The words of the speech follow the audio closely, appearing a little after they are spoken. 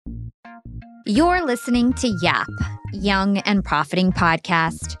You're listening to YAP, Young and Profiting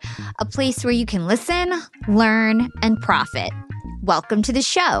Podcast, a place where you can listen, learn, and profit. Welcome to the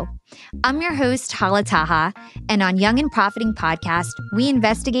show. I'm your host, Hala Taha, and on Young and Profiting Podcast, we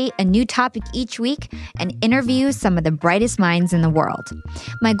investigate a new topic each week and interview some of the brightest minds in the world.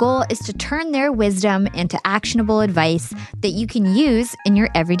 My goal is to turn their wisdom into actionable advice that you can use in your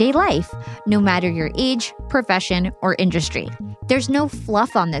everyday life, no matter your age, profession, or industry. There's no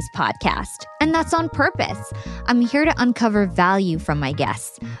fluff on this podcast, and that's on purpose. I'm here to uncover value from my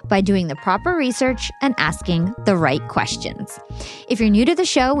guests by doing the proper research and asking the right questions. If you're new to the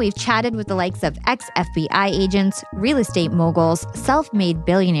show, we've chatted with the likes of ex-FBI agents, real estate moguls, self-made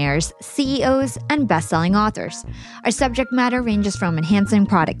billionaires, CEOs, and best-selling authors. Our subject matter ranges from enhancing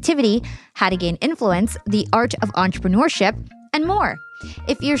productivity, how to gain influence, the art of entrepreneurship, and more.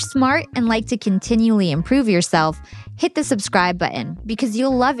 If you're smart and like to continually improve yourself, hit the subscribe button because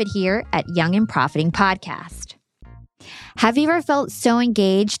you'll love it here at Young and Profiting Podcast. Have you ever felt so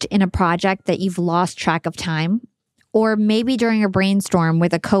engaged in a project that you've lost track of time? Or maybe during a brainstorm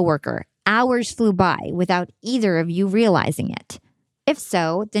with a coworker, hours flew by without either of you realizing it. If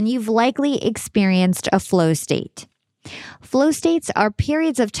so, then you've likely experienced a flow state. Flow states are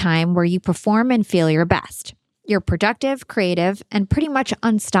periods of time where you perform and feel your best. You're productive, creative, and pretty much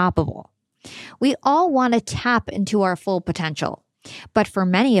unstoppable. We all want to tap into our full potential. But for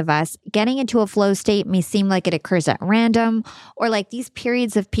many of us, getting into a flow state may seem like it occurs at random, or like these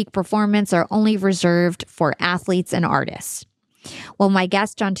periods of peak performance are only reserved for athletes and artists. Well, my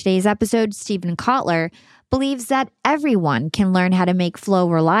guest on today's episode, Stephen Kotler, believes that everyone can learn how to make flow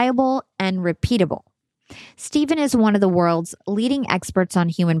reliable and repeatable. Stephen is one of the world's leading experts on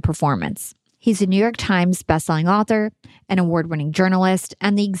human performance. He's a New York Times bestselling author, an award-winning journalist,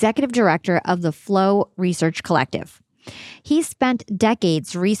 and the executive director of the Flow Research Collective. He's spent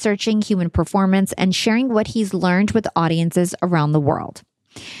decades researching human performance and sharing what he's learned with audiences around the world.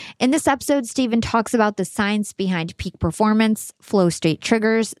 In this episode, Stephen talks about the science behind peak performance, flow state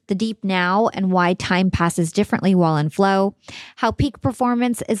triggers, the deep now, and why time passes differently while in flow, how peak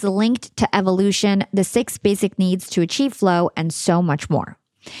performance is linked to evolution, the 6 basic needs to achieve flow, and so much more.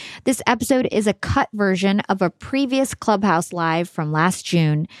 This episode is a cut version of a previous Clubhouse Live from last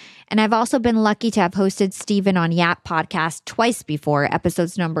June, and I've also been lucky to have hosted Stephen on YAP podcast twice before,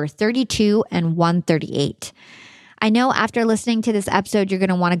 episodes number 32 and 138. I know after listening to this episode, you're going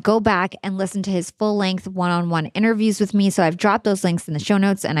to want to go back and listen to his full-length one-on-one interviews with me, so I've dropped those links in the show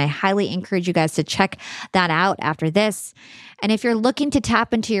notes, and I highly encourage you guys to check that out after this. And if you're looking to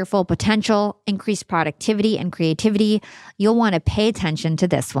tap into your full potential, increase productivity and creativity, you'll want to pay attention to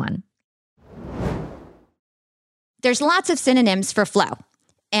this one. There's lots of synonyms for flow.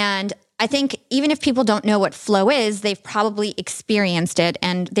 And I think even if people don't know what flow is, they've probably experienced it,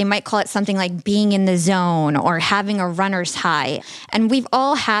 and they might call it something like being in the zone or having a runner's high. And we've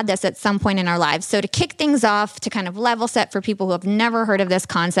all had this at some point in our lives. So to kick things off, to kind of level set for people who have never heard of this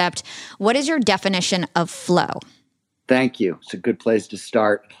concept, what is your definition of flow? Thank you. It's a good place to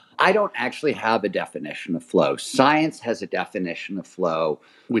start. I don't actually have a definition of flow. Science has a definition of flow,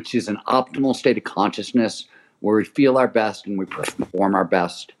 which is an optimal state of consciousness where we feel our best and we perform our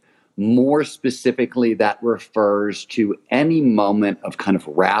best. More specifically, that refers to any moment of kind of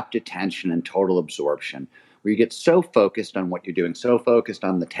rapt attention and total absorption, where you get so focused on what you're doing, so focused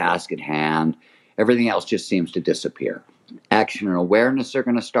on the task at hand, everything else just seems to disappear. Action and awareness are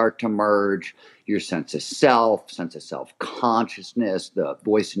going to start to merge. Your sense of self-consciousness, the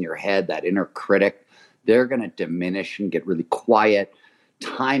voice in your head, that inner critic, they're going to diminish and get really quiet.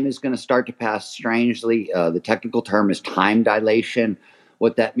 Time is going to start to pass strangely. The technical term is time dilation.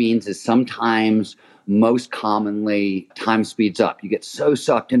 What that means is sometimes, most commonly, time speeds up. You get so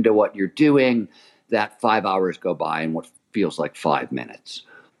sucked into what you're doing that 5 hours go by in what feels like 5 minutes.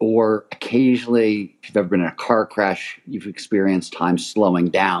 Or occasionally, if you've ever been in a car crash, you've experienced time slowing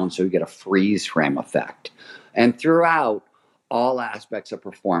down, so you get a freeze frame effect. And throughout, all aspects of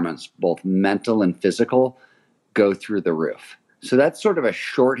performance, both mental and physical, go through the roof. So that's sort of a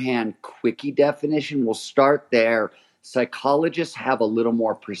shorthand, quickie definition. We'll start there. Psychologists have a little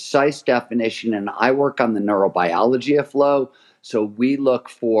more precise definition, and I work on the neurobiology of flow. So we look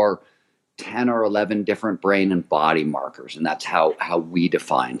for 10 or 11 different brain and body markers, and that's how we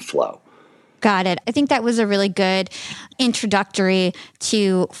define flow. Got it. I think that was a really good introductory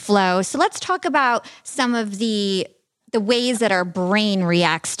to flow. So let's talk about some of the ways that our brain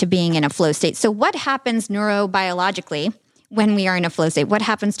reacts to being in a flow state. So what happens neurobiologically when we are in a flow state? What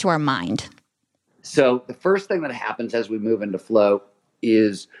happens to our mind? So the first thing that happens as we move into flow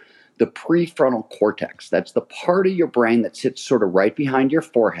is the prefrontal cortex. That's the part of your brain that sits sort of right behind your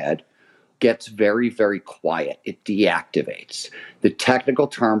forehead, gets very, very quiet. It deactivates. The technical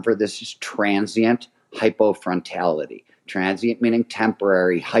term for this is transient hypofrontality. Transient meaning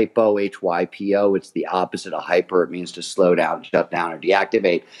temporary, hypo, H-Y-P-O. It's the opposite of hyper. It means to slow down, shut down, or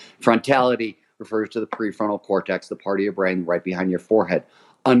deactivate. Frontality refers to the prefrontal cortex, the part of your brain right behind your forehead.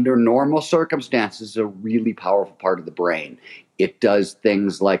 Under normal circumstances, is a really powerful part of the brain. It does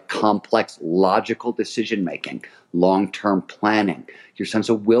things like complex logical decision making, long-term planning. Your sense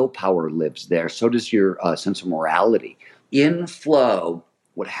of willpower lives there. So does your sense of morality. In flow,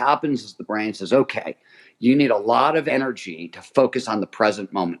 what happens is the brain says, okay, you need a lot of energy to focus on the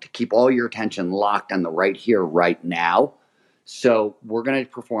present moment, to keep all your attention locked on the right here, right now. So we're going to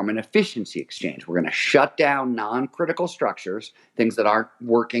perform an efficiency exchange. We're going to shut down non-critical structures, things that aren't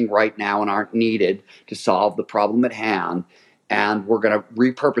working right now and aren't needed to solve the problem at hand. And we're going to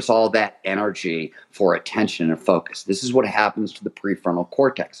repurpose all that energy for attention and focus. This is what happens to the prefrontal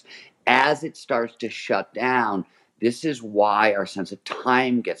cortex. As it starts to shut down, this is why our sense of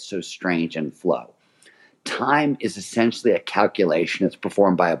time gets so strange and flow. Time is essentially a calculation. It's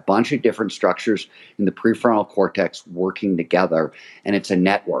performed by a bunch of different structures in the prefrontal cortex working together, and it's a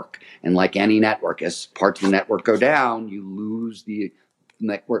network. And like any network, as parts of the network go down, you lose the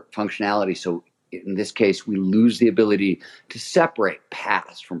network functionality. So in this case, we lose the ability to separate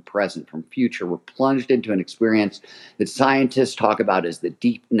past from present, from future. We're plunged into an experience that scientists talk about as the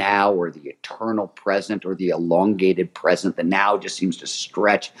deep now, or the eternal present, or the elongated present. The now just seems to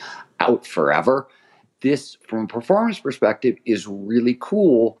stretch out forever. This, from a performance perspective, is really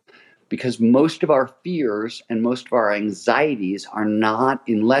cool because most of our fears and most of our anxieties are not,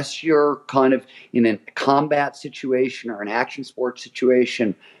 unless you're kind of in a combat situation or an action sports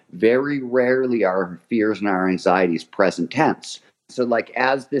situation, very rarely are our fears and our anxieties present tense. So like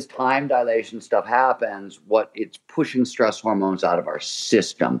as this time dilation stuff happens, it's pushing stress hormones out of our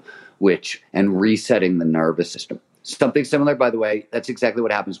system, and resetting the nervous system. Something similar, by the way, that's exactly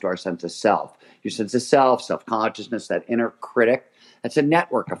what happens to our sense of self. Your sense of self, self-consciousness, that inner critic, that's a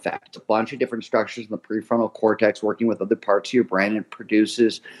network effect. It's a bunch of different structures in the prefrontal cortex working with other parts of your brain, and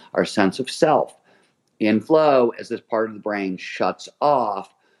produces our sense of self. In flow, as this part of the brain shuts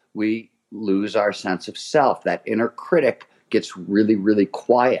off, we lose our sense of self. That inner critic gets really, really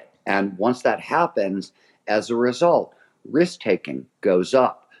quiet. And once that happens, as a result, risk-taking goes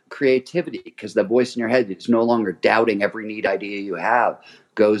up. Creativity, because the voice in your head is no longer doubting every neat idea you have,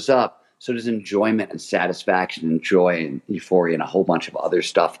 goes up. So does enjoyment and satisfaction and joy and euphoria and a whole bunch of other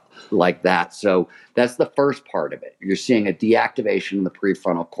stuff like that. So that's the first part of it. You're seeing a deactivation in the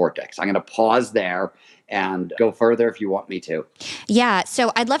prefrontal cortex. I'm going to pause there and go further if you want me to. Yeah.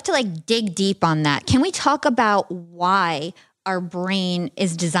 So I'd love to dig deep on that. Can we talk about why our brain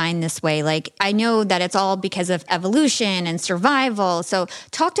is designed this way? I know that it's all because of evolution and survival. So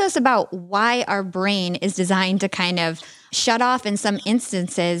talk to us about why our brain is designed to kind of shut off in some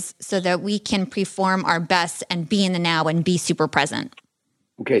instances so that we can perform our best and be in the now and be super present.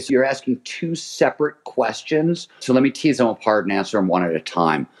 Okay, so you're asking two separate questions. So let me tease them apart and answer them one at a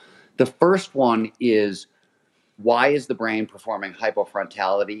time. The first one is, why is the brain performing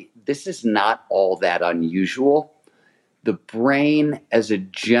hypofrontality? This is not all that unusual. The brain, as a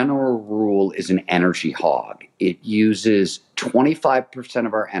general rule, is an energy hog. It uses 25%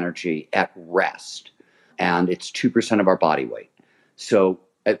 of our energy at rest, and it's 2% of our body weight. So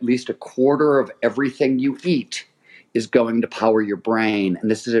at least a quarter of everything you eat is going to power your brain, and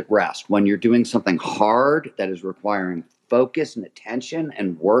this is at rest. When you're doing something hard that is requiring focus and attention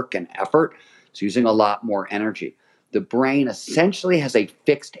and work and effort, it's using a lot more energy. The brain essentially has a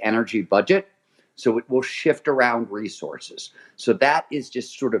fixed energy budget, so it will shift around resources. So that is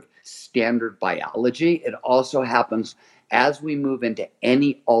just sort of standard biology. It also happens as we move into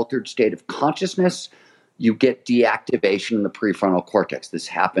any altered state of consciousness. You get deactivation in the prefrontal cortex. This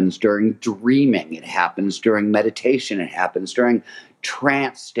happens during dreaming. It happens during meditation. It happens during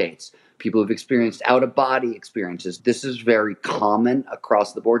trance states. People who've experienced out-of-body experiences. This is very common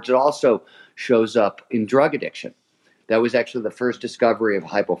across the board. It also shows up in drug addiction. That was actually the first discovery of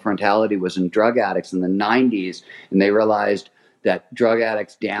hypofrontality was in drug addicts in the 90s, and they realized that drug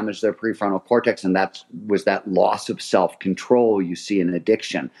addicts damage their prefrontal cortex, and that was that loss of self-control you see in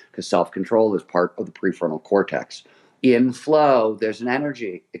addiction, because self-control is part of the prefrontal cortex. In flow, there's an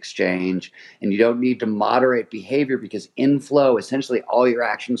energy exchange, and you don't need to moderate behavior, because in flow, essentially all your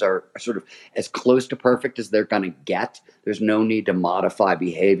actions are sort of as close to perfect as they're going to get. There's no need to modify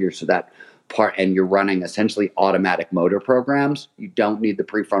behavior, so that part, and you're running essentially automatic motor programs. You don't need the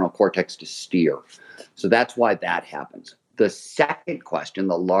prefrontal cortex to steer. So that's why that happens. The second question,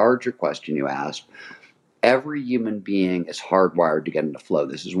 the larger question you asked, Every human being is hardwired to get into flow.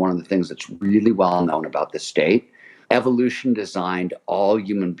 This is one of the things that's really well known about the state. Evolution designed all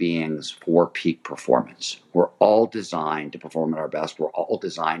human beings for peak performance. We're all designed to perform at our best. We're all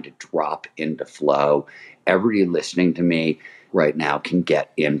designed to drop into flow. Everybody listening to me right now can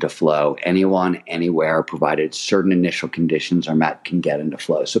get into flow. Anyone, anywhere, provided certain initial conditions are met, can get into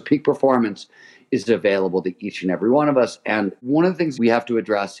flow. So peak performance is available to each and every one of us. And one of the things we have to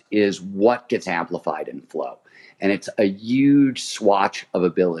address is what gets amplified in flow. And it's a huge swatch of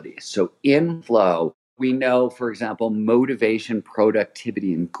abilities. So in flow, we know, for example, motivation,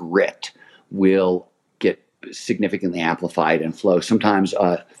 productivity, and grit will get significantly amplified in flow, sometimes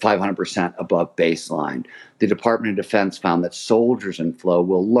 500% above baseline. The Department of Defense found that soldiers in flow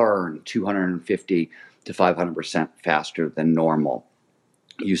will learn 250 to 500% faster than normal.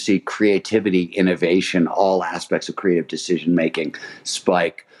 You see creativity, innovation, all aspects of creative decision making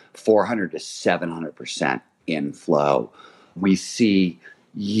spike 400 to 700% in flow. We see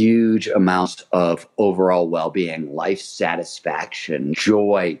huge amounts of overall well-being, life satisfaction,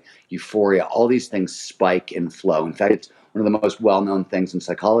 joy, euphoria, all these things spike in flow. In fact, it's one of the most well-known things in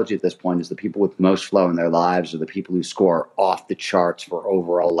psychology at this point is the people with most flow in their lives are the people who score off the charts for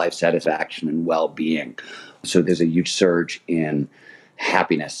overall life satisfaction and well-being. So there's a huge surge in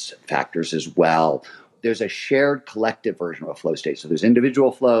happiness factors as well. There's a shared collective version of a flow state. So there's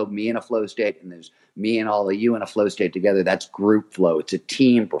individual flow, me in a flow state, and there's me and all of you in a flow state together. That's group flow. It's a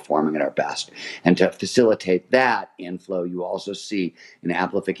team performing at our best. And to facilitate that in flow, you also see an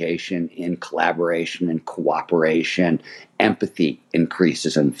amplification in collaboration and cooperation. Empathy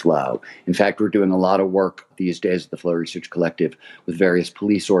increases in flow. In fact, we're doing a lot of work these days at the Flow Research Collective with various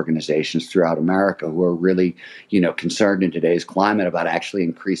police organizations throughout America who are really, concerned in today's climate about actually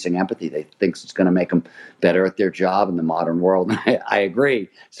increasing empathy. They think it's going to make them better at their job in the modern world. And I agree.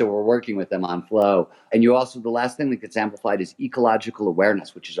 So we're working with them on flow. And the last thing that gets amplified is ecological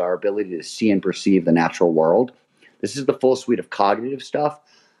awareness, which is our ability to see and perceive the natural world. This is the full suite of cognitive stuff.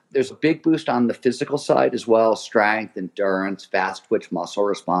 There's a big boost on the physical side as well. Strength, endurance, fast twitch muscle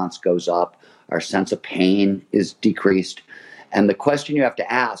response goes up. Our sense of pain is decreased. And the question you have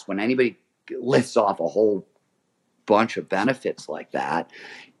to ask when anybody lists off a whole bunch of benefits like that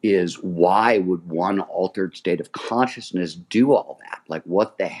is, why would one altered state of consciousness do all that? Like,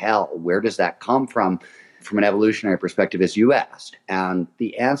 what the hell? Where does that come from an evolutionary perspective, as you asked? And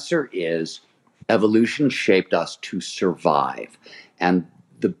the answer is evolution shaped us to survive. And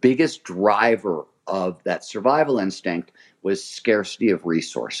the biggest driver of that survival instinct was scarcity of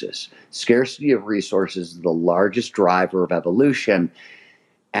resources. Scarcity of resources is the largest driver of evolution.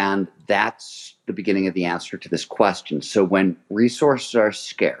 And that's the beginning of the answer to this question. So when resources are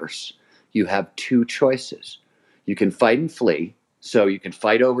scarce, you have two choices. You can fight and flee. So you can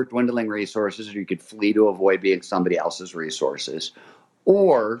fight over dwindling resources, or you could flee to avoid being somebody else's resources.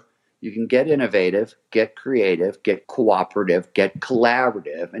 Or you can get innovative, get creative, get cooperative, get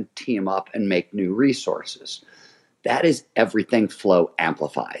collaborative, and team up and make new resources. That is everything flow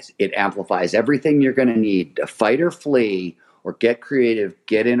amplifies. It amplifies everything you're going to need to fight or flee, or get creative,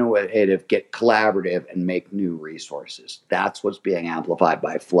 get innovative, get collaborative, and make new resources. That's what's being amplified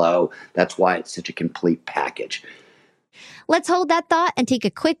by flow. That's why it's such a complete package. Let's hold that thought and take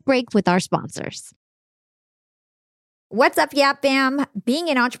a quick break with our sponsors. What's up, Yap Fam? Being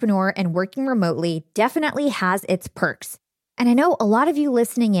an entrepreneur and working remotely definitely has its perks. And I know a lot of you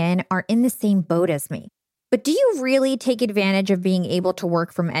listening in are in the same boat as me. But do you really take advantage of being able to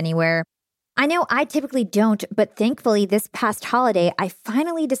work from anywhere? I know I typically don't, but thankfully this past holiday, I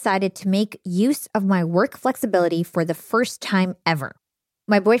finally decided to make use of my work flexibility for the first time ever.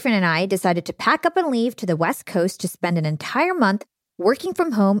 My boyfriend and I decided to pack up and leave to the West Coast to spend an entire month working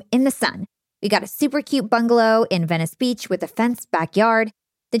from home in the sun. We got a super cute bungalow in Venice Beach with a fenced backyard.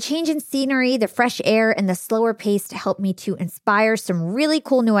 The change in scenery, the fresh air, and the slower pace helped me to inspire some really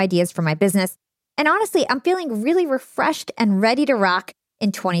cool new ideas for my business. And honestly, I'm feeling really refreshed and ready to rock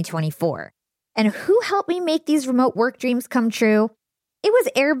in 2024. And who helped me make these remote work dreams come true? It was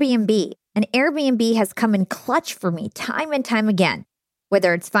Airbnb. And Airbnb has come in clutch for me time and time again.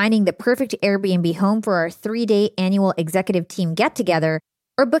 Whether it's finding the perfect Airbnb home for our 3-day annual executive team get-together,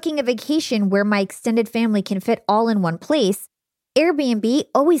 or booking a vacation where my extended family can fit all in one place, Airbnb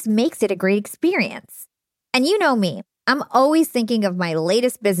always makes it a great experience. And you know me, I'm always thinking of my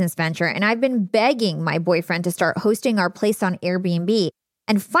latest business venture, and I've been begging my boyfriend to start hosting our place on Airbnb.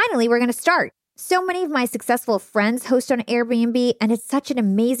 And finally, we're going to start. So many of my successful friends host on Airbnb, and it's such an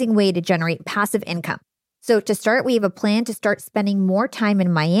amazing way to generate passive income. So to start, we have a plan to start spending more time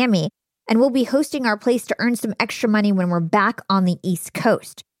in Miami, and we'll be hosting our place to earn some extra money when we're back on the East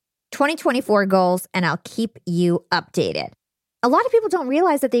Coast. 2024 goals, and I'll keep you updated. A lot of people don't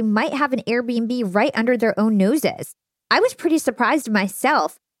realize that they might have an Airbnb right under their own noses. I was pretty surprised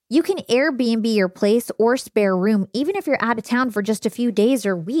myself. You can Airbnb your place or spare room even if you're out of town for just a few days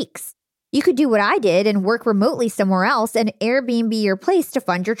or weeks. You could do what I did and work remotely somewhere else and Airbnb your place to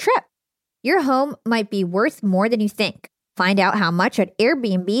fund your trip. Your home might be worth more than you think. Find out how much at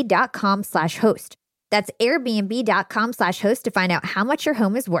airbnb.com/host. That's airbnb.com/host to find out how much your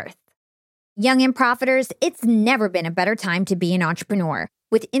home is worth. Young and profiters, it's never been a better time to be an entrepreneur.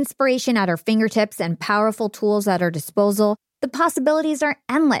 With inspiration at our fingertips and powerful tools at our disposal, the possibilities are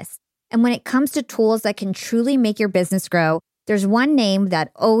endless. And when it comes to tools that can truly make your business grow, there's one name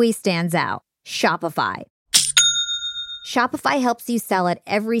that always stands out: Shopify. Shopify helps you sell at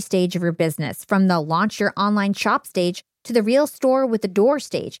every stage of your business, from the launch your online shop stage to the real store with the door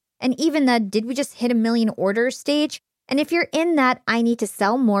stage, and even the did we just hit 1 million orders stage? And if you're in that I need to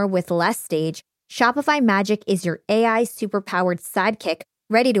sell more with less stage, Shopify Magic is your AI superpowered sidekick,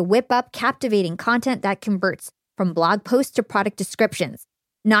 ready to whip up captivating content that converts from blog posts to product descriptions.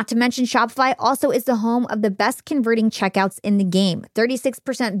 Not to mention, Shopify also is the home of the best converting checkouts in the game,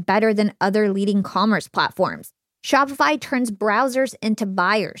 36% better than other leading commerce platforms. Shopify turns browsers into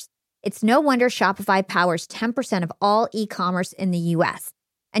buyers. It's no wonder Shopify powers 10% of all e-commerce in the US.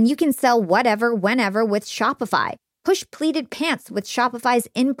 And you can sell whatever, whenever with Shopify. Push pleated pants with Shopify's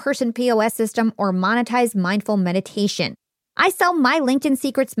in-person POS system or monetize mindful meditation. I sell my LinkedIn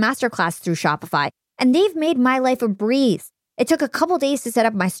Secrets Masterclass through Shopify, and they've made my life a breeze. It took a couple days to set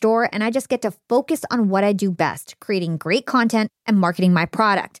up my store, and I just get to focus on what I do best, creating great content and marketing my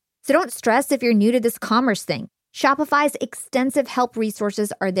product. So don't stress if you're new to this commerce thing. Shopify's extensive help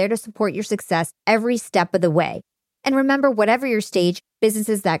resources are there to support your success every step of the way. And remember, whatever your stage,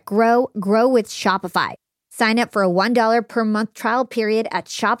 businesses that grow with Shopify. Sign up for a $1 per month trial period at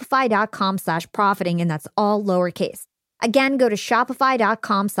shopify.com/profiting, and that's all lowercase. Again, go to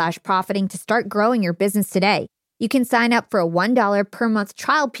shopify.com/profiting to start growing your business today. You can sign up for a $1 per month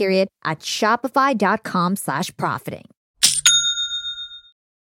trial period at shopify.com/profiting.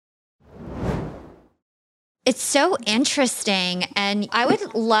 It's so interesting, and I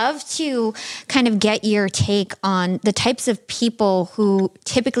would love to kind of get your take on the types of people who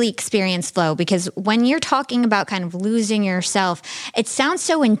typically experience flow, because when you're talking about kind of losing yourself, it sounds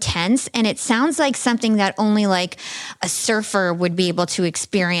so intense, and it sounds like something that only like a surfer would be able to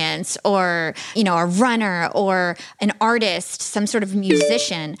experience, or, you know, a runner or an artist, some sort of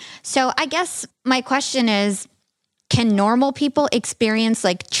musician. So I guess my question is, can normal people experience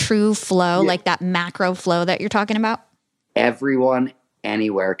like true flow, like that macro flow that you're talking about? Everyone,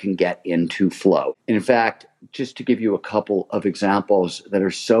 anywhere can get into flow. In fact, just to give you a couple of examples that are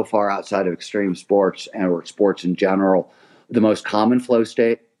so far outside of extreme sports or sports in general, the most common flow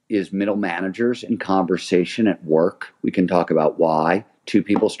state is middle managers in conversation at work. We can talk about why. Two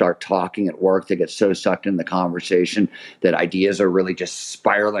people start talking at work, they get so sucked in the conversation that ideas are really just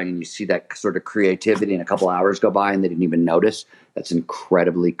spiraling, and you see that sort of creativity, and a couple hours go by and they didn't even notice. That's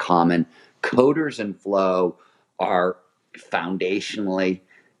incredibly common. Coders and flow are foundationally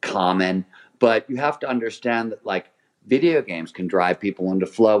common, but you have to understand that like video games can drive people into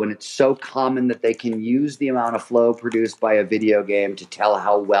flow, and it's so common that they can use the amount of flow produced by a video game to tell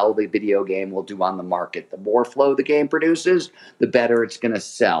how well the video game will do on the market. The more flow the game produces, the better it's going to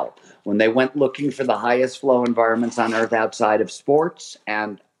sell. When they went looking for the highest flow environments on earth outside of sports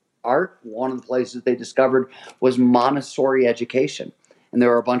and art, one of the places they discovered was Montessori education. And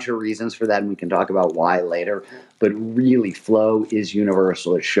there are a bunch of reasons for that, and we can talk about why later. But really, flow is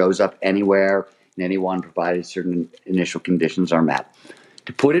universal. It shows up anywhere and anyone, provided certain initial conditions are met.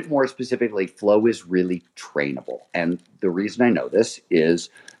 To put it more specifically, flow is really trainable. And the reason I know this is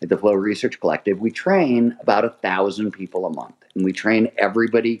at the Flow Research Collective, we train about 1,000 people a month. And we train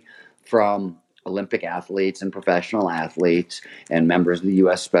everybody from Olympic athletes and professional athletes and members of the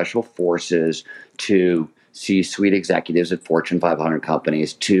U.S. Special Forces to C-suite executives at Fortune 500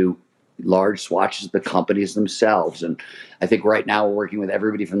 companies to large swatches of the companies themselves. And I think right now we're working with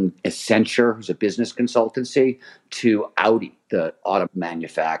everybody from Accenture, who's a business consultancy, to Audi, the auto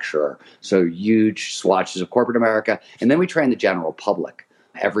manufacturer. So huge swatches of corporate America. And then we train the general public.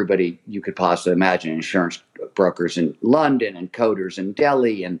 Everybody you could possibly imagine, insurance brokers in London and coders in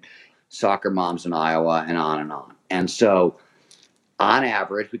Delhi and soccer moms in Iowa and on and on. And so on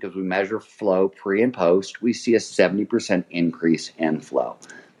average, because we measure flow pre and post, we see a 70% increase in flow.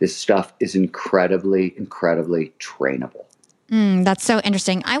 This stuff is incredibly, incredibly trainable. That's so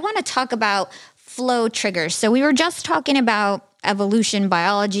interesting. I want to talk about flow triggers. So we were just talking about evolution,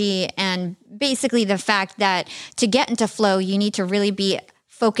 biology, and basically the fact that to get into flow, you need to really be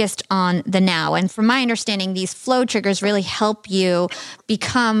focused on the now. And from my understanding, these flow triggers really help you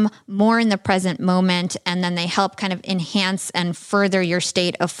become more in the present moment, and then they help kind of enhance and further your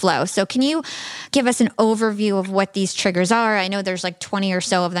state of flow. So can you give us an overview of what these triggers are? I know there's like 20 or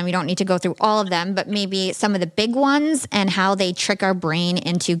so of them. We don't need to go through all of them, but maybe some of the big ones and how they trick our brain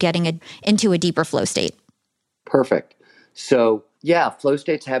into getting into a deeper flow state. Perfect. So yeah, flow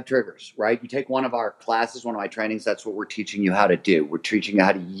states have triggers, right? You take one of our classes, one of my trainings, that's what we're teaching you how to do. We're teaching you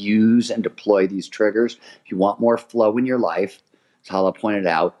how to use and deploy these triggers. If you want more flow in your life, as Hala pointed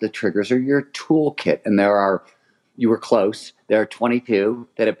out, the triggers are your toolkit. And you were close, there are 22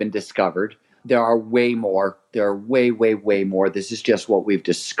 that have been discovered. There are way more. There are way, way, way more. This is just what we've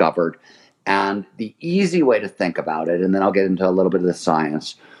discovered. And the easy way to think about it, and then I'll get into a little bit of the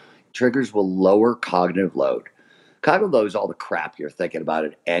science, triggers will lower cognitive load. Cognitive load is all the crap you're thinking about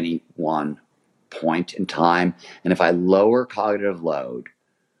at any one point in time. And if I lower cognitive load,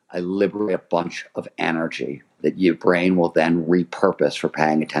 I liberate a bunch of energy that your brain will then repurpose for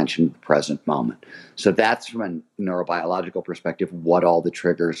paying attention to the present moment. So that's from a neurobiological perspective what all the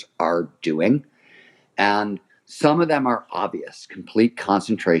triggers are doing. And some of them are obvious. Complete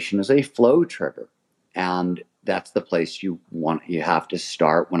concentration is a flow trigger. And that's the place you have to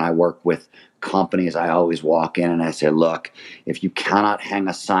start. When I work with companies, I always walk in and I say, look, if you cannot hang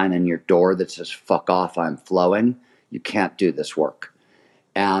a sign on your door that says, fuck off, I'm flowing, you can't do this work.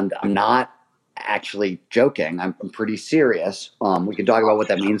 And I'm not actually joking. I'm pretty serious. We can talk about what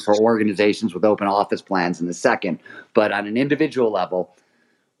that means for organizations with open office plans in a second. But on an individual level,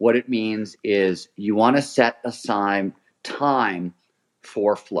 what it means is you want to set aside time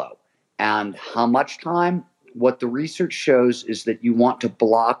for flow. And how much time? What the research shows is that you want to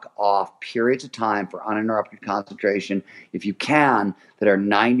block off periods of time for uninterrupted concentration, if you can, that are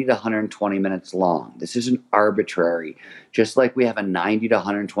 90 to 120 minutes long. This isn't arbitrary. Just like we have a 90 to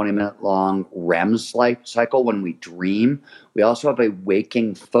 120 minute long REM cycle when we dream, we also have a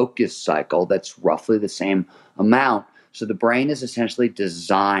waking focus cycle that's roughly the same amount. So the brain is essentially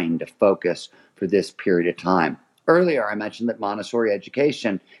designed to focus for this period of time. Earlier, I mentioned that Montessori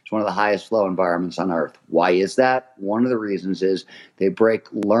education is one of the highest flow environments on earth. Why is that? One of the reasons is they break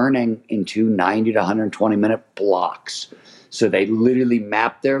learning into 90 to 120 minute blocks. So they literally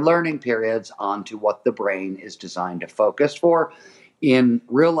map their learning periods onto what the brain is designed to focus for. In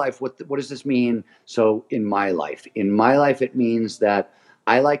real life, what does this mean? So in my life, it means that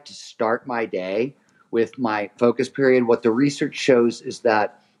I like to start my day with my focus period. What the research shows is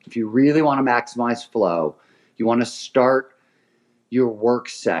that if you really want to maximize flow, you want to start your work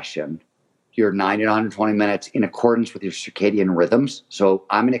session, your 90 to 120 minutes, in accordance with your circadian rhythms. So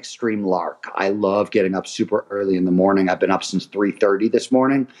I'm an extreme lark. I love getting up super early in the morning. I've been up since 3:30 this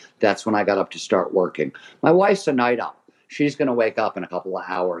morning. That's when I got up to start working. My wife's a night owl. She's going to wake up in a couple of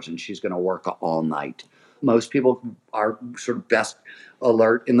hours and she's going to work all night. Most people are sort of best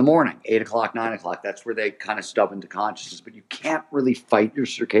alert in the morning, 8 o'clock, 9 o'clock. That's where they kind of stub into consciousness. But you can't really fight your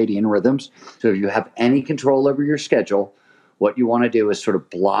circadian rhythms. So if you have any control over your schedule, what you want to do is sort of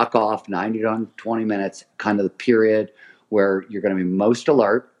block off 90 to 120 minutes, kind of the period where you're going to be most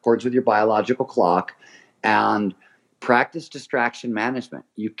alert, according with your biological clock, and practice distraction management.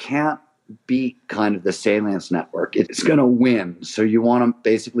 You can't beat kind of the salience network. It's going to win. So you want to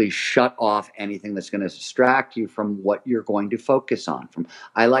basically shut off anything that's going to distract you from what you're going to focus on.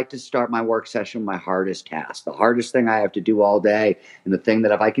 I like to start my work session with my hardest task, the hardest thing I have to do all day, and the thing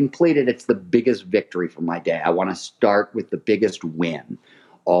that if I complete it, it's the biggest victory for my day. I want to start with the biggest win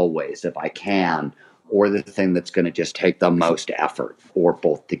always, if I can, or the thing that's going to just take the most effort, or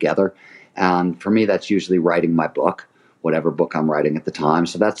both together. And for me, that's usually writing my book, whatever book I'm writing at the time.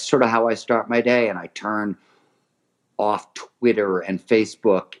 So that's sort of how I start my day. And I turn off Twitter and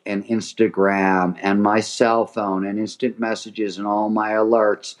Facebook and Instagram and my cell phone and instant messages and all my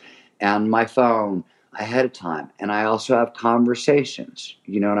alerts and my phone ahead of time. And I also have conversations.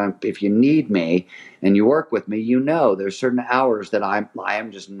 You know, if you need me and you work with me, you know there's certain hours that I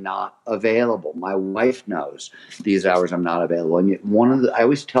am just not available. My wife knows these hours I'm not available. And I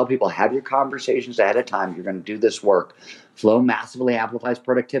always tell people, have your conversations ahead of time. You're going to do this work. Flow massively amplifies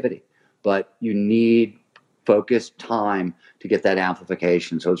productivity, but you need focused time to get that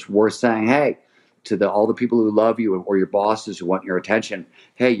amplification. So it's worth saying, hey, to all the people who love you or your bosses who want your attention,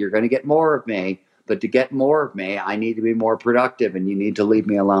 hey, you're going to get more of me, But to get more of me, I need to be more productive, and you need to leave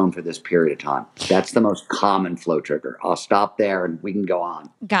me alone for this period of time. That's the most common flow trigger. I'll stop there and we can go on.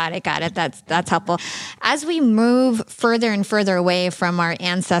 Got it. That's helpful. As we move further and further away from our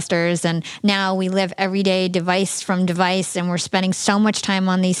ancestors, and now we live every day device from device, and we're spending so much time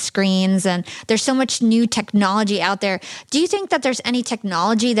on these screens, and there's so much new technology out there. Do you think that there's any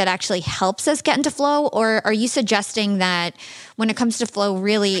technology that actually helps us get into flow, or are you suggesting that when it comes to flow,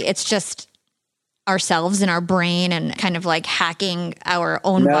 really it's just ourselves and our brain and kind of like hacking our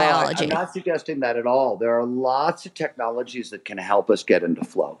own biology? I'm not suggesting that at all. There are lots of technologies that can help us get into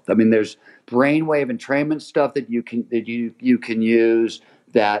flow. I mean, there's brainwave entrainment stuff that you can use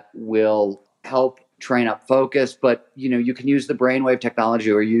that will help train up focus, but you can use the brainwave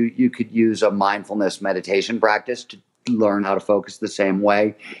technology, or you could use a mindfulness meditation practice to learn how to focus the same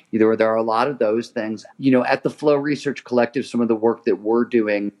way. There are a lot of those things. At the Flow Research Collective, some of the work that we're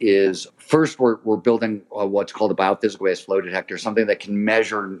doing is, first, we're building what's called a biophysical based flow detector, something that can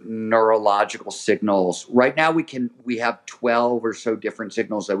measure neurological signals. Right now, we have 12 or so different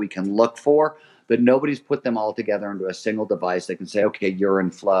signals that we can look for, but nobody's put them all together into a single device that can say, okay, you're in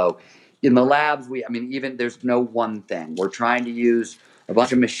flow. In the labs, even there's no one thing. We're trying to use a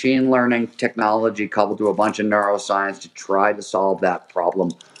bunch of machine learning technology coupled to a bunch of neuroscience to try to solve that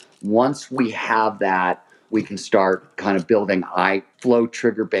problem. Once we have that, we can start kind of building flow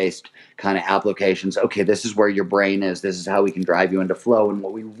trigger based kind of applications. Okay, this is where your brain is. This is how we can drive you into flow. And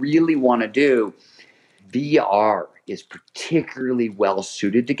what we really want to do, VR is particularly well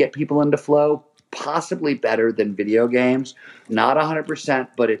suited to get people into flow, possibly better than video games. Not 100%,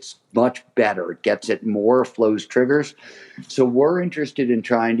 but it's much better. It gets at more flows triggers. So we're interested in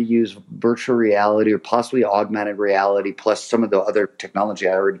trying to use virtual reality or possibly augmented reality, plus some of the other technology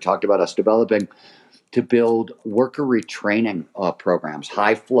I already talked about us developing, to build worker retraining programs,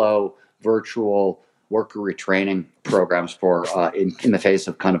 high flow virtual worker retraining programs for in the face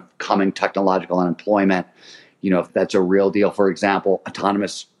of kind of coming technological unemployment. If that's a real deal. For example,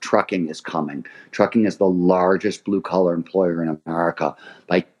 autonomous trucking is coming. Trucking is the largest blue-collar employer in America.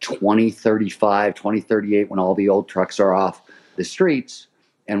 By 2035, 2038, when all the old trucks are off the streets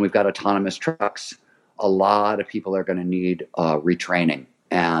and we've got autonomous trucks, a lot of people are going to need retraining.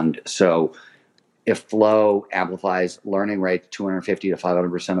 And so if flow amplifies learning rates 250 to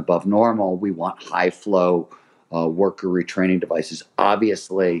 500% above normal, we want high flow worker retraining devices.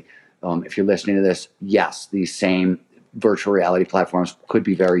 Obviously, if you're listening to this, yes, these same virtual reality platforms could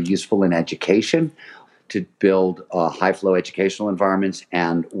be very useful in education to build high flow educational environments.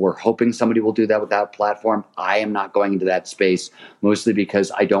 And we're hoping somebody will do that with that platform. I am not going into that space, mostly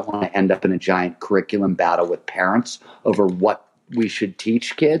because I don't want to end up in a giant curriculum battle with parents over what we should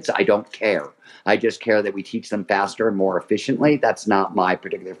teach kids. I don't care. I just care that we teach them faster and more efficiently. That's not my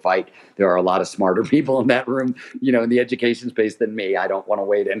particular fight. There are a lot of smarter people in that room, in the education space than me. I don't want to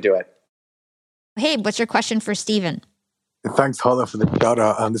wade into it. Hey, what's your question for Stephen? Thanks, Hala, for the shout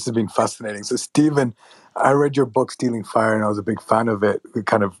out. This has been fascinating. So, Stephen, I read your book, Stealing Fire, and I was a big fan of it,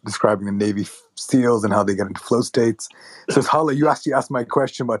 kind of describing the Navy SEALs and how they get into flow states. So, Hala, you actually asked my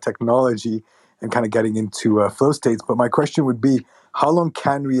question about technology and kind of getting into flow states. But my question would be, how long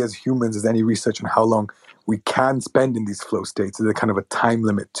can we as humans, is any research on how long we can spend in these flow states? Is there kind of a time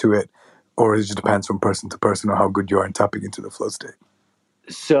limit to it? Or it just depends from person to person or how good you are in tapping into the flow state?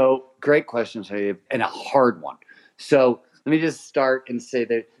 So, great question, Saeed, and a hard one. So, let me just start and say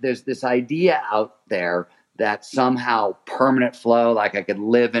that there's this idea out there that somehow permanent flow, like I could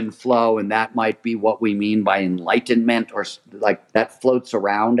live in flow, and that might be what we mean by enlightenment, or like that floats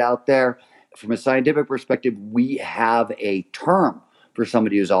around out there. From a scientific perspective, we have a term for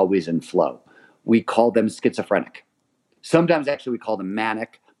somebody who's always in flow. We call them schizophrenic. Sometimes actually we call them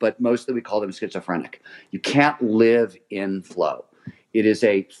manic, but mostly we call them schizophrenic. You can't live in flow. It is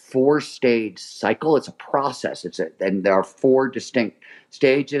a 4-stage cycle. It's a process. And there are 4 distinct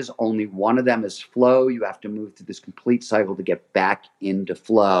stages. Only one of them is flow. You have to move through this complete cycle to get back into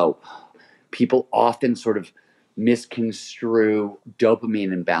flow. People often sort of misconstrue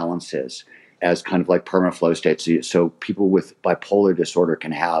dopamine imbalances as kind of like permanent flow states. So people with bipolar disorder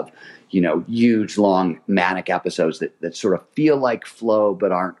can have, huge, long manic episodes that sort of feel like flow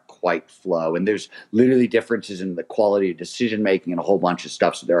but aren't quite flow. And there's literally differences in the quality of decision making and a whole bunch of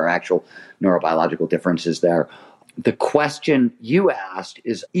stuff. So there are actual neurobiological differences there. The question you asked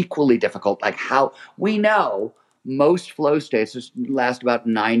is equally difficult. Like, how we know most flow states last about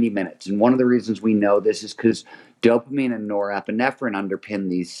 90 minutes. And one of the reasons we know this is because dopamine and norepinephrine underpin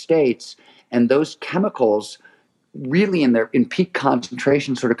these states. And those chemicals really in peak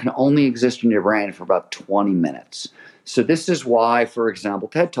concentration sort of can only exist in your brain for about 20 minutes. So this is why, for example,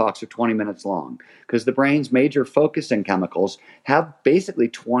 TED Talks are 20 minutes long, because the brain's major focusing chemicals have basically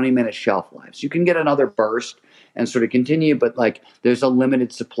 20-minute shelf lives. You can get another burst and sort of continue, but like there's a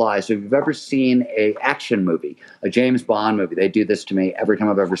limited supply. So if you've ever seen a action movie, a James Bond movie, they do this to me every time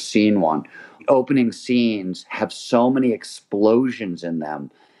I've ever seen one. Opening scenes have so many explosions in them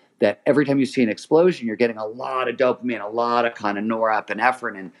that every time you see an explosion, you're getting a lot of dopamine, a lot of kind of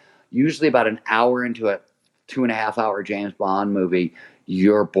norepinephrine. And usually about an hour into a 2.5 hour James Bond movie,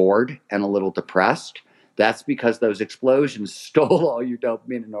 you're bored and a little depressed. That's because those explosions stole all your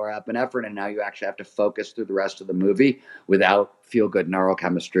dopamine and norepinephrine, and now you actually have to focus through the rest of the movie without feel-good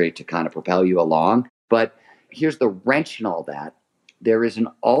neurochemistry to kind of propel you along. But here's the wrench in all that. There is an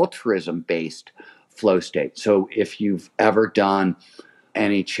altruism-based flow state. So if you've ever done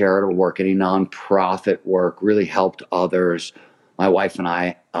any charitable work, any nonprofit work, really helped others. My wife and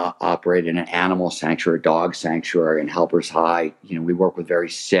I operate in an animal sanctuary, dog sanctuary in Helpers High. You know, we work with very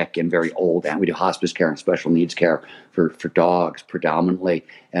sick and very old, and we do hospice care and special needs care for dogs predominantly.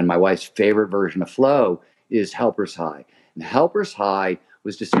 And my wife's favorite version of flow is Helpers High. And Helpers High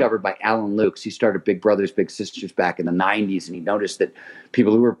was discovered by Alan Lukes. He started Big Brothers Big Sisters back in the 90s, and he noticed that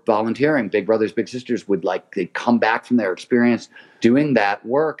people who were volunteering Big Brothers Big Sisters they'd come back from their experience doing that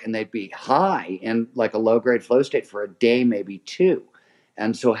work, and they'd be high in like a low-grade flow state for a day, maybe two.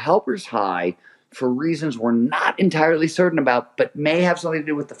 And so Helpers High, for reasons we're not entirely certain about, but may have something to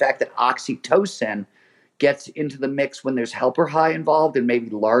do with the fact that oxytocin gets into the mix when there's helper high involved and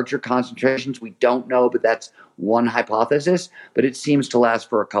maybe larger concentrations. We don't know, but that's one hypothesis. But it seems to last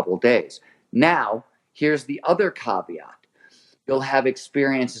for a couple of days. Now, here's the other caveat. You'll have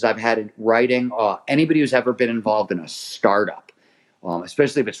experiences I've had in writing. Anybody who's ever been involved in a startup,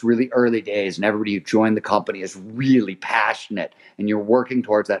 especially if it's really early days and everybody who joined the company is really passionate and you're working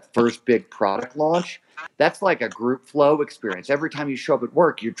towards that first big product launch, that's like a group flow experience. Every time you show up at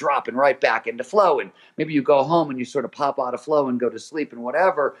work, you're dropping right back into flow. And maybe you go home and you sort of pop out of flow and go to sleep and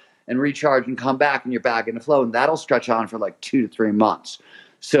whatever and recharge and come back and you're back into flow. And that'll stretch on for like 2 to 3 months.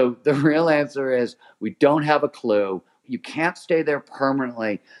 So the real answer is we don't have a clue. You can't stay there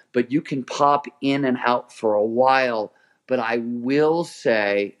permanently, but you can pop in and out for a while. But I will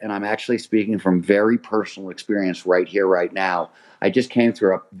say, and I'm actually speaking from very personal experience right here, right now, I just came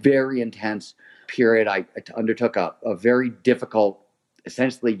through a very intense period. I undertook a very difficult,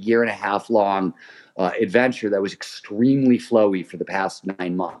 essentially 1.5 year long adventure that was extremely flowy for the past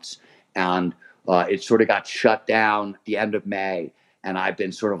 9 months. And it sort of got shut down at the end of May. And I've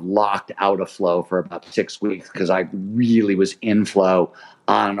been sort of locked out of flow for about 6 weeks because I really was in flow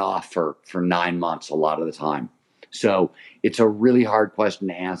on and off for 9 months a lot of the time. So it's a really hard question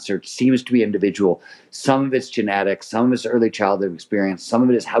to answer. It seems to be individual. Some of it's genetic, some of it's early childhood experience, some of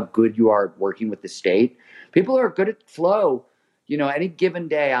it is how good you are at working with the state. People are good at flow. You know, any given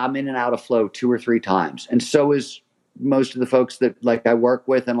day, I'm in and out of flow 2 or 3 times. And so is most of the folks that like I work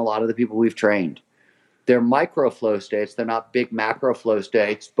with and a lot of the people we've trained. They're micro flow states. They're not big macro flow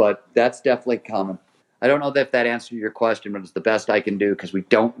states, but that's definitely common. I don't know if that answered your question, but it's the best I can do because we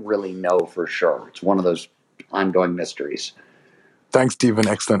don't really know for sure. It's one of those ongoing mysteries. Thanks, Stephen.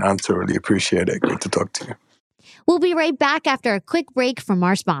 Excellent answer. Really appreciate it. Great to talk to you. We'll be right back after a quick break from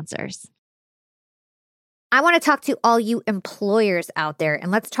our sponsors. I want to talk to all you employers out there,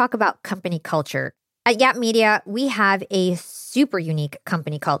 and let's talk about company culture. At Yap Media, we have a super unique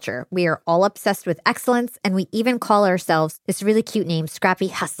company culture. We are all obsessed with excellence, and we even call ourselves this really cute name, Scrappy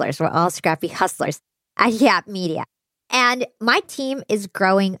Hustlers. We're all Scrappy Hustlers at Yap Media. And my team is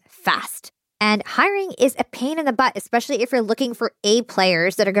growing fast. And hiring is a pain in the butt, especially if you're looking for A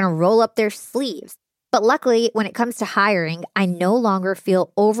players that are going to roll up their sleeves. But luckily, when it comes to hiring, I no longer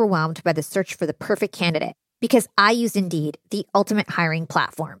feel overwhelmed by the search for the perfect candidate because I use Indeed, the ultimate hiring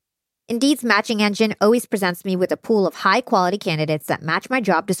platform. Indeed's matching engine always presents me with a pool of high-quality candidates that match my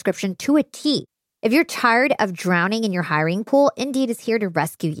job description to a T. If you're tired of drowning in your hiring pool, Indeed is here to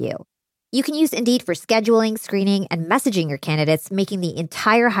rescue you. You can use Indeed for scheduling, screening, and messaging your candidates, making the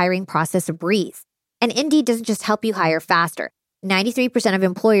entire hiring process a breeze. And Indeed doesn't just help you hire faster. 93% of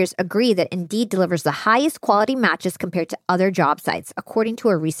employers agree that Indeed delivers the highest quality matches compared to other job sites, according to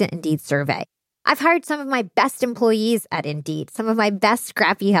a recent Indeed survey. I've hired some of my best employees at Indeed, some of my best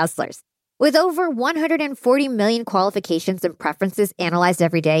scrappy hustlers. With over 140 million qualifications and preferences analyzed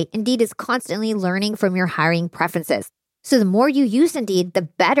every day, Indeed is constantly learning from your hiring preferences. So the more you use Indeed, the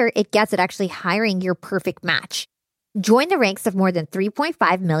better it gets at actually hiring your perfect match. Join the ranks of more than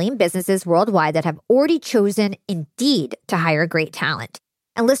 3.5 million businesses worldwide that have already chosen Indeed to hire great talent.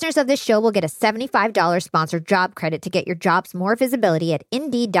 And listeners of this show will get a $75 sponsored job credit to get your jobs more visibility at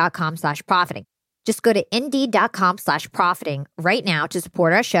Indeed.com/profiting. Just go to Indeed.com/profiting right now to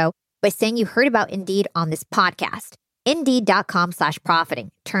support our show by saying you heard about Indeed on this podcast.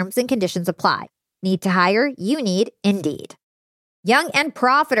 Indeed.com/profiting. Terms and conditions apply. Need to hire? You need Indeed. Young and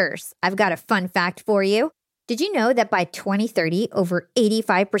profiters, I've got a fun fact for you. Did you know that by 2030, over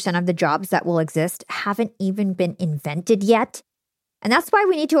 85% of the jobs that will exist haven't even been invented yet? And that's why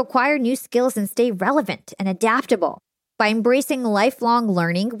we need to acquire new skills and stay relevant and adaptable. By embracing lifelong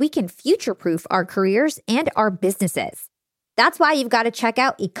learning, we can future-proof our careers and our businesses. That's why you've got to check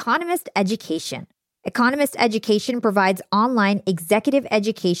out Economist Education. Economist Education provides online executive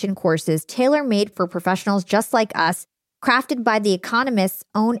education courses tailor-made for professionals just like us, crafted by The Economist's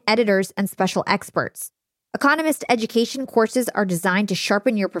own editors and special experts. Economist Education courses are designed to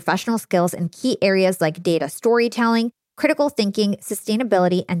sharpen your professional skills in key areas like data storytelling, critical thinking,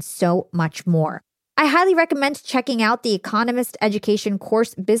 sustainability, and so much more. I highly recommend checking out the Economist Education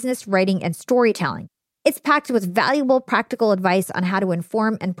course, Business Writing and Storytelling. It's packed with valuable practical advice on how to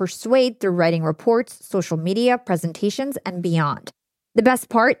inform and persuade through writing reports, social media, presentations, and beyond. The best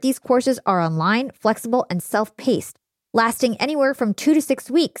part, these courses are online, flexible, and self-paced, lasting anywhere from 2 to 6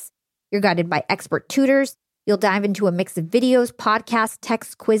 weeks. You're guided by expert tutors. You'll dive into a mix of videos, podcasts,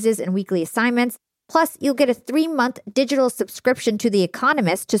 texts, quizzes, and weekly assignments. Plus, you'll get a 3-month digital subscription to The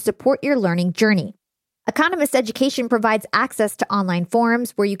Economist to support your learning journey. Economist Education provides access to online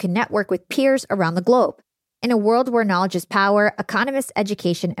forums where you can network with peers around the globe. In a world where knowledge is power, Economist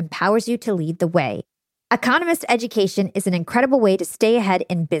Education empowers you to lead the way. Economist Education is an incredible way to stay ahead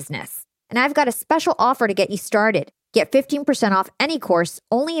in business. And I've got a special offer to get you started. Get 15% off any course,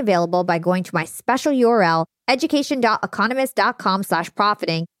 only available by going to my special URL,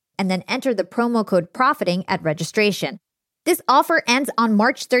 education.economist.com/profiting, and then enter the promo code PROFITING at registration. This offer ends on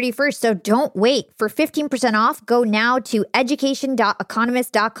March 31st, so don't wait. For 15% off, go now to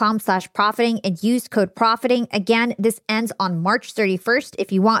education.economist.com/profiting and use code PROFITING. Again, this ends on March 31st.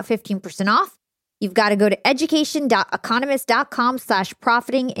 If you want 15% off, you've got to go to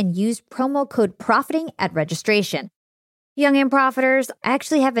education.economist.com/profiting and use promo code PROFITING at registration. Young and profiters, I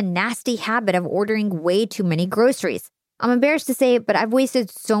actually have a nasty habit of ordering way too many groceries. I'm embarrassed to say it, but I've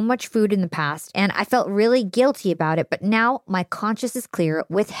wasted so much food in the past, and I felt really guilty about it, but now my conscience is clear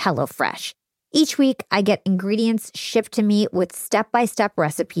with HelloFresh. Each week, I get ingredients shipped to me with step-by-step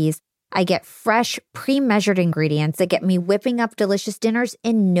recipes. I get fresh, pre-measured ingredients that get me whipping up delicious dinners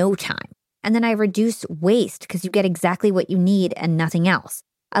in no time. And then I reduce waste because you get exactly what you need and nothing else.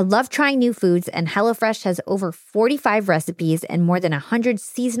 I love trying new foods, and HelloFresh has over 45 recipes and more than 100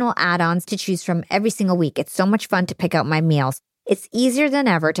 seasonal add-ons to choose from every single week. It's so much fun to pick out my meals. It's easier than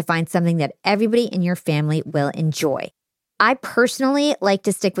ever to find something that everybody in your family will enjoy. I personally like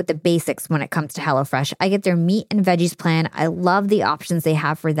to stick with the basics when it comes to HelloFresh. I get their meat and veggies plan. I love the options they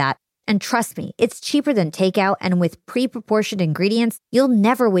have for that. And trust me, it's cheaper than takeout, and with pre-proportioned ingredients, you'll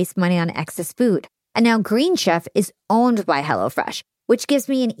never waste money on excess food. And now Green Chef is owned by HelloFresh, which gives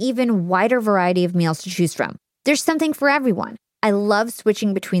me an even wider variety of meals to choose from. There's something for everyone. I love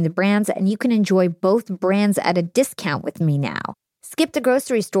switching between the brands, and you can enjoy both brands at a discount with me now. Skip the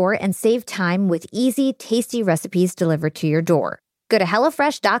grocery store and save time with easy, tasty recipes delivered to your door. Go to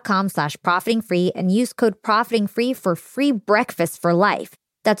HelloFresh.com/profitingfree and use code PROFITINGFREE for free breakfast for life.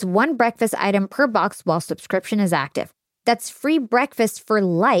 That's one breakfast item per box while subscription is active. That's free breakfast for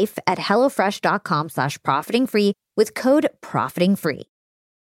life at HelloFresh.com/profitingfree with code PROFITINGFREE.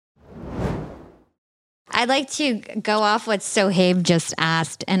 I'd like to go off what Sohaib just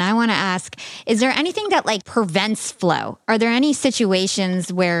asked, and I want to ask, is there anything that prevents flow? Are there any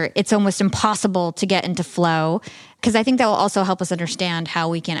situations where it's almost impossible to get into flow? Because I think that will also help us understand how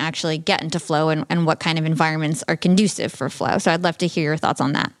we can actually get into flow and what kind of environments are conducive for flow. So I'd love to hear your thoughts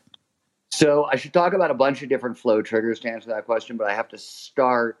on that. So I should talk about a bunch of different flow triggers to answer that question, but I have to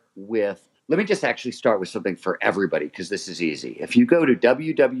start with, let me just actually start with something for everybody because this is easy. If you go to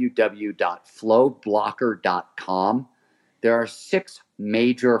www.flowblocker.com, there are 6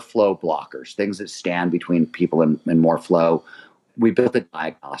 major flow blockers, things that stand between people and more flow. We built a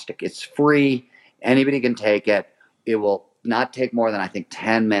diagnostic. It's free. Anybody can take it. It will not take more than, I think,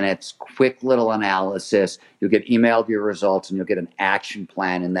 10 minutes, quick little analysis. You'll get emailed your results and you'll get an action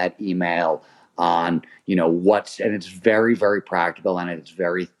plan in that email on, and it's very, very practical and it's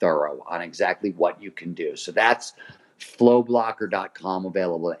very thorough on exactly what you can do. So that's flowblocker.com,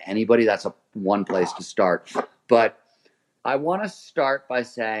 available to anybody. That's one place to start. But I want to start by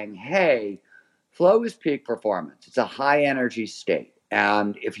saying, hey, flow is peak performance. It's a high energy state.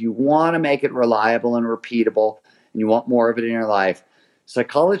 And if you want to make it reliable and repeatable, and you want more of it in your life,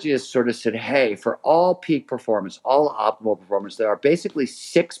 Psychology has sort of said, hey, for all peak performance, all optimal performance, there are basically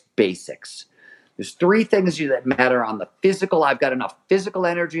 6 basics. There's 3 things that matter on the physical. I've got enough physical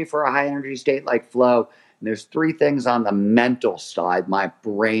energy for a high energy state like flow. And there's 3 things on the mental side. My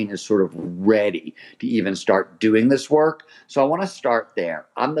brain is sort of ready to even start doing this work. So I want to start there.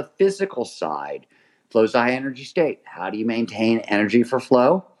 On the physical side, flow's a high energy state. How do you maintain energy for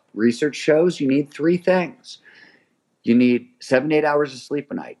flow? Research shows you need 3 things. You need 7 to 8 hours of sleep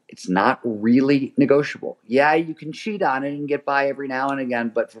a night. It's not really negotiable. Yeah, you can cheat on it and get by every now and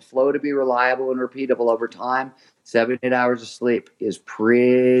again, but for flow to be reliable and repeatable over time, 7 to 8 hours of sleep is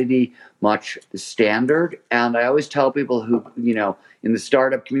pretty much the standard. And I always tell people who, in the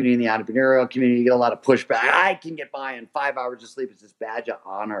startup community, in the entrepreneurial community, you get a lot of pushback. I can get by in 5 hours of sleep. It's this badge of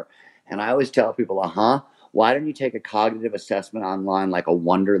honor. And I always tell people, why don't you take a cognitive assessment online like a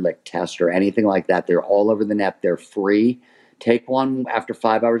Wonderlic test or anything like that? They're all over the net. They're free. Take one after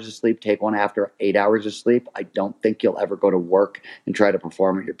 5 hours of sleep. Take one after 8 hours of sleep. I don't think you'll ever go to work and try to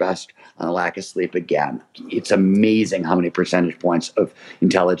perform at your best on a lack of sleep again. It's amazing how many percentage points of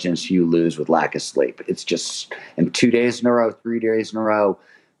intelligence you lose with lack of sleep. It's just, and 2 days in a row, 3 days in a row,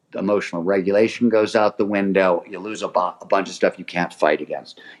 emotional regulation goes out the window. You lose a bunch of stuff you can't fight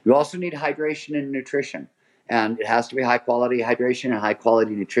against. You also need hydration and nutrition. And it has to be high quality hydration and high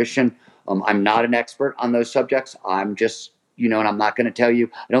quality nutrition. I'm not an expert on those subjects. I'm just, and I'm not going to tell you,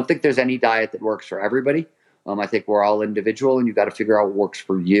 I don't think there's any diet that works for everybody. I think we're all individual and you've got to figure out what works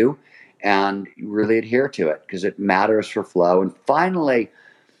for you and really adhere to it because it matters for flow. And finally,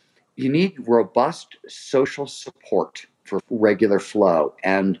 you need robust social support for regular flow.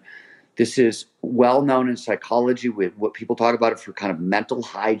 And this is well known in psychology with what people talk about it for kind of mental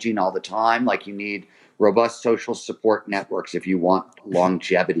hygiene all the time. Like you need robust social support networks if you want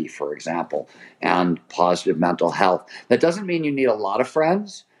longevity, for example, and positive mental health. That doesn't mean you need a lot of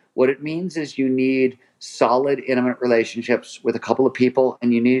friends. What it means is you need solid, intimate relationships with a couple of people,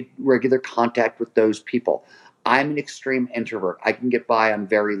 and you need regular contact with those people. I'm an extreme introvert. I can get by on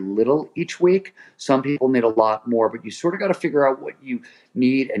very little each week. Some people need a lot more, but you sort of got to figure out what you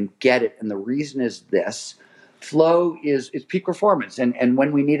need and get it. And the reason is this. Flow is peak performance. And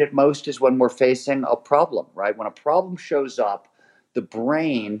when we need it most is when we're facing a problem, right? When a problem shows up, the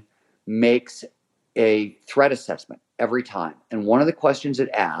brain makes a threat assessment every time. And one of the questions it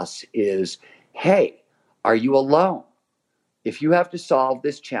asks is, hey, are you alone? If you have to solve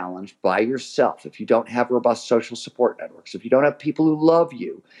this challenge by yourself, if you don't have robust social support networks, if you don't have people who love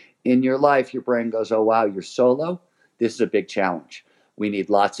you in your life, your brain goes, oh, wow, you're solo? This is a big challenge. We need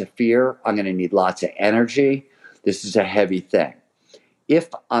lots of fear. I'm going to need lots of energy. This is a heavy thing. If,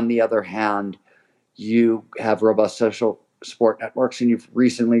 on the other hand, you have robust social support networks and you've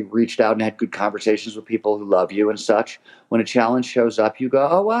recently reached out and had good conversations with people who love you and such, when a challenge shows up, you go,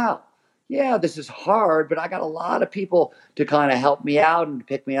 oh, wow. Yeah, this is hard, but I got a lot of people to kind of help me out and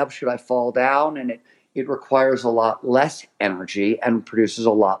pick me up should I fall down. And it requires a lot less energy and produces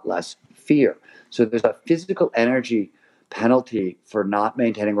a lot less fear. So there's a physical energy penalty for not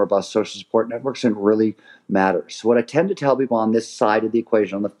maintaining robust social support networks, and it really matters. So what I tend to tell people on this side of the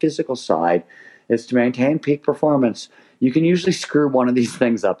equation, on the physical side, is to maintain peak performance, you can usually screw one of these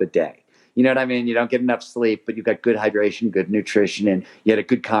things up a day. You know what I mean? You don't get enough sleep, but you've got good hydration, good nutrition, and you had a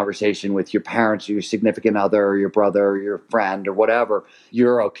good conversation with your parents or your significant other or your brother or your friend or whatever,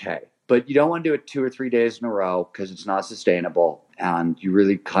 you're okay. But you don't want to do it 2 or 3 days in a row because it's not sustainable, and you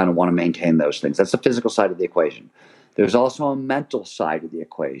really kind of want to maintain those things. That's the physical side of the equation. There's also a mental side of the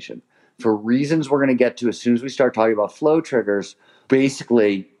equation. For reasons we're going to get to as soon as we start talking about flow triggers,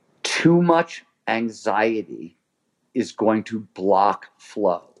 basically too much anxiety is going to block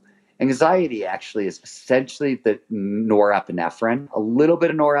flow. Anxiety actually is essentially the norepinephrine. A little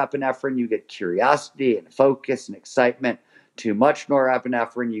bit of norepinephrine, you get curiosity and focus and excitement. Too much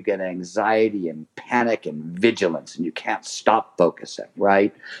norepinephrine, you get anxiety and panic and vigilance, and you can't stop focusing,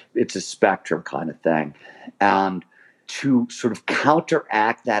 right? It's a spectrum kind of thing. And to sort of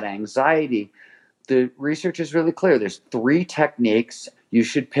counteract that anxiety, the research is really clear. There's 3 techniques. You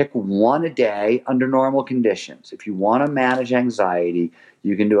should pick one a day under normal conditions. If you want to manage anxiety,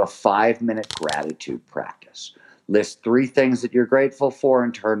 you can do a 5-minute gratitude practice. List 3 things that you're grateful for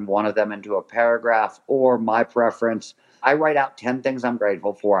and turn one of them into a paragraph, or my preference, I write out 10 things I'm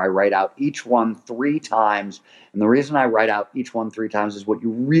grateful for. I write out each one 3 times. And the reason I write out each one 3 times is what you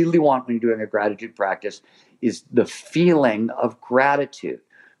really want when you're doing a gratitude practice is the feeling of gratitude.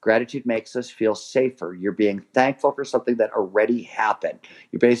 Gratitude makes us feel safer. You're being thankful for something that already happened.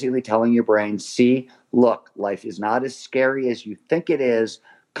 You're basically telling your brain, see, look, life is not as scary as you think it is.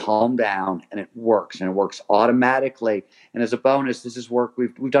 calm down, and it works automatically. And as a bonus, this is work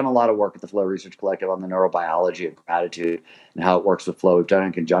we've done a lot of work at the Flow Research Collective on the neurobiology of gratitude and how it works with flow. We've done it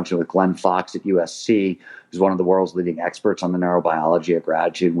in conjunction with Glenn Fox at USC, who's one of the world's leading experts on the neurobiology of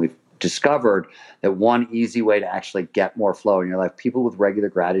gratitude. And we've discovered that one easy way to actually get more flow in your life, people with regular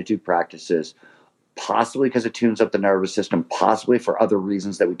gratitude practices, possibly because it tunes up the nervous system, possibly for other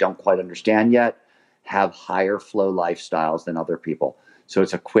reasons that we don't quite understand yet, have higher flow lifestyles than other people. So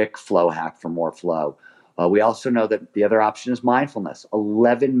it's a quick flow hack for more flow. We also know that the other option is mindfulness.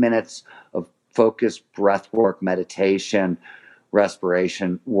 11 minutes of focused breath work, meditation,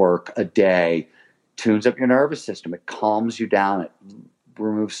 respiration work a day tunes up your nervous system. It calms you down. It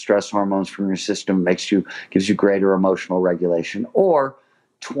removes stress hormones from your system, gives you greater emotional regulation. Or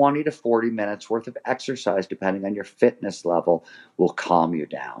 20 to 40 minutes worth of exercise, depending on your fitness level, will calm you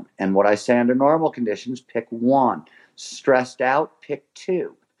down. And what I say under normal conditions, pick one. Stressed out, pick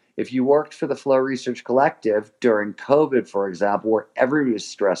two. If you worked for the Flow Research Collective during COVID, for example, where everybody was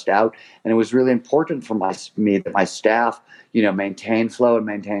stressed out, and it was really important for me that my staff, maintain flow and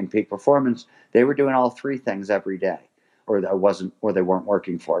maintain peak performance, they were doing all three things every day, or they weren't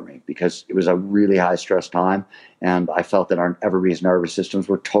working for me, because it was a really high stress time, and I felt that everybody's nervous systems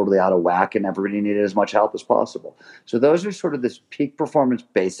were totally out of whack, and everybody needed as much help as possible. So those are sort of this peak performance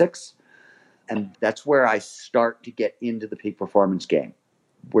basics, and that's where I start to get into the peak performance game.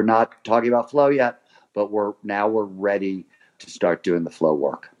 We're not talking about flow yet, but we're ready to start doing the flow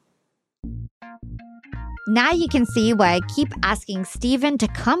work. Now you can see why I keep asking Stephen to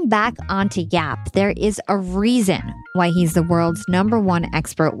come back onto YAP. There is a reason why he's the world's #1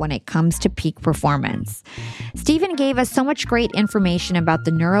 expert when it comes to peak performance. Stephen gave us so much great information about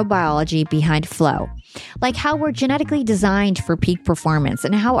the neurobiology behind flow, like how we're genetically designed for peak performance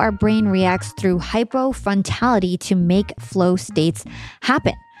and how our brain reacts through hypofrontality to make flow states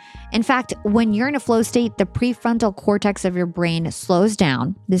happen. In fact, when you're in a flow state, the prefrontal cortex of your brain slows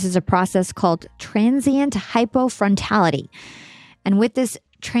down. This is a process called transient hypofrontality. And with this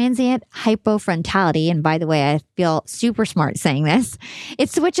transient hypofrontality, and by the way, I feel super smart saying this, it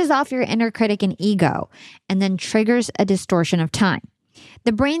switches off your inner critic and ego and then triggers a distortion of time.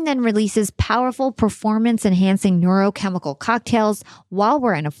 The brain then releases powerful performance-enhancing neurochemical cocktails while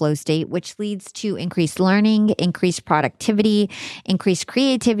we're in a flow state, which leads to increased learning, increased productivity, increased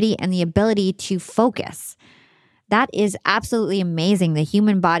creativity, and the ability to focus. That is absolutely amazing. The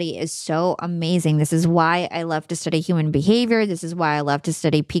human body is so amazing. This is why I love to study human behavior. This is why I love to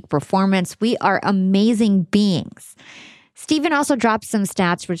study peak performance. We are amazing beings. Stephen also dropped some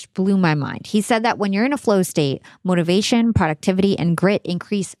stats which blew my mind. He said that when you're in a flow state, motivation, productivity, and grit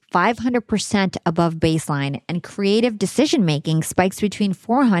increase 500% above baseline, and creative decision-making spikes between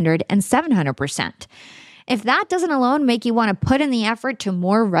 400 and 700%. If that doesn't alone make you want to put in the effort to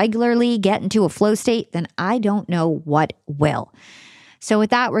more regularly get into a flow state, then I don't know what will. So with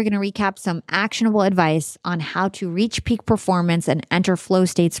that, we're going to recap some actionable advice on how to reach peak performance and enter flow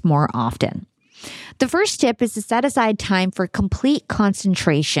states more often. The first tip is to set aside time for complete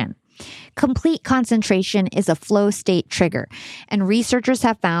concentration. Complete concentration is a flow state trigger, and researchers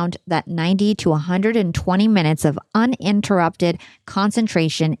have found that 90 to 120 minutes of uninterrupted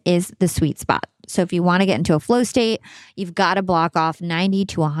concentration is the sweet spot. So if you want to get into a flow state, you've got to block off 90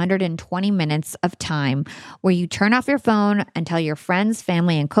 to 120 minutes of time where you turn off your phone and tell your friends,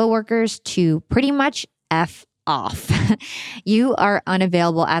 family, and coworkers to pretty much F off. You are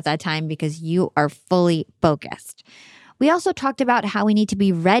unavailable at that time because you are fully focused. We also talked about how we need to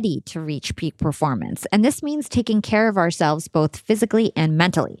be ready to reach peak performance, and this means taking care of ourselves both physically and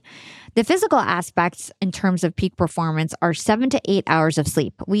mentally. The physical aspects in terms of peak performance are 7 to 8 hours of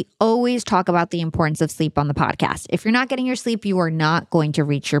sleep. We always talk about the importance of sleep on the podcast. If you're not getting your sleep, you are not going to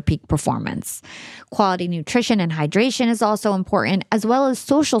reach your peak performance. Quality nutrition and hydration is also important, as well as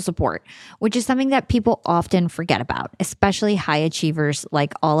social support, which is something that people often forget about, especially high achievers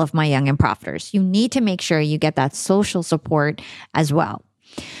like all of my young and profiters. You need to make sure you get that social support as well.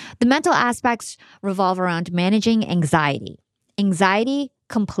 The mental aspects revolve around managing anxiety. Anxiety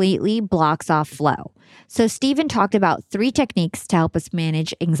completely blocks off flow. So Stephen talked about 3 techniques to help us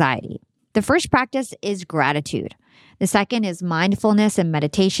manage anxiety. The first practice is gratitude. The second is mindfulness and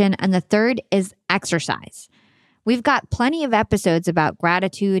meditation. And the third is exercise. We've got plenty of episodes about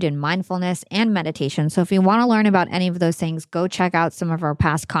gratitude and mindfulness and meditation. So if you want to learn about any of those things, go check out some of our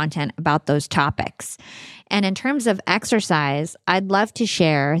past content about those topics. And in terms of exercise, I'd love to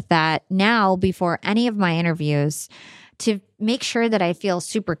share that now, before any of my interviews, to make sure that I feel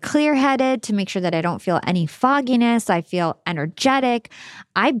super clear-headed, to make sure that I don't feel any fogginess, I feel energetic.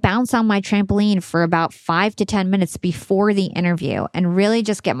 I bounce on my trampoline for about 5 to 10 minutes before the interview and really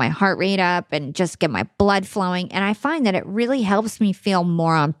just get my heart rate up and just get my blood flowing. And I find that it really helps me feel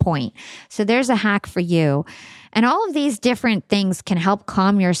more on point. So there's a hack for you. And all of these different things can help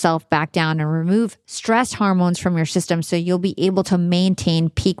calm yourself back down and remove stress hormones from your system so you'll be able to maintain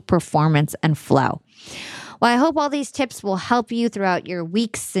peak performance and flow. Well, I hope all these tips will help you throughout your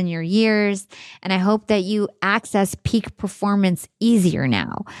weeks and your years, and I hope that you access peak performance easier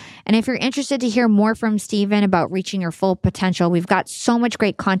now. And if you're interested to hear more from Steven about reaching your full potential, we've got so much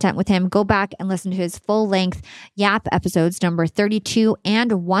great content with him. Go back and listen to his full-length YAP episodes, number 32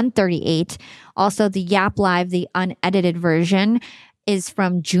 and 138. Also, the YAPLive, the unedited version, is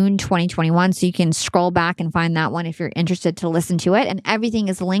from June 2021. So you can scroll back and find that one if you're interested to listen to it. And everything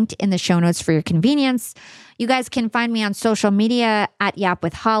is linked in the show notes for your convenience. You guys can find me on social media at Yap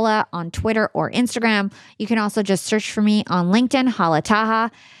with Hala on Twitter or Instagram. You can also just search for me on LinkedIn, Hala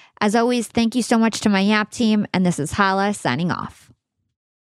Taha. As always, thank you so much to my Yap team. And this is Hala signing off.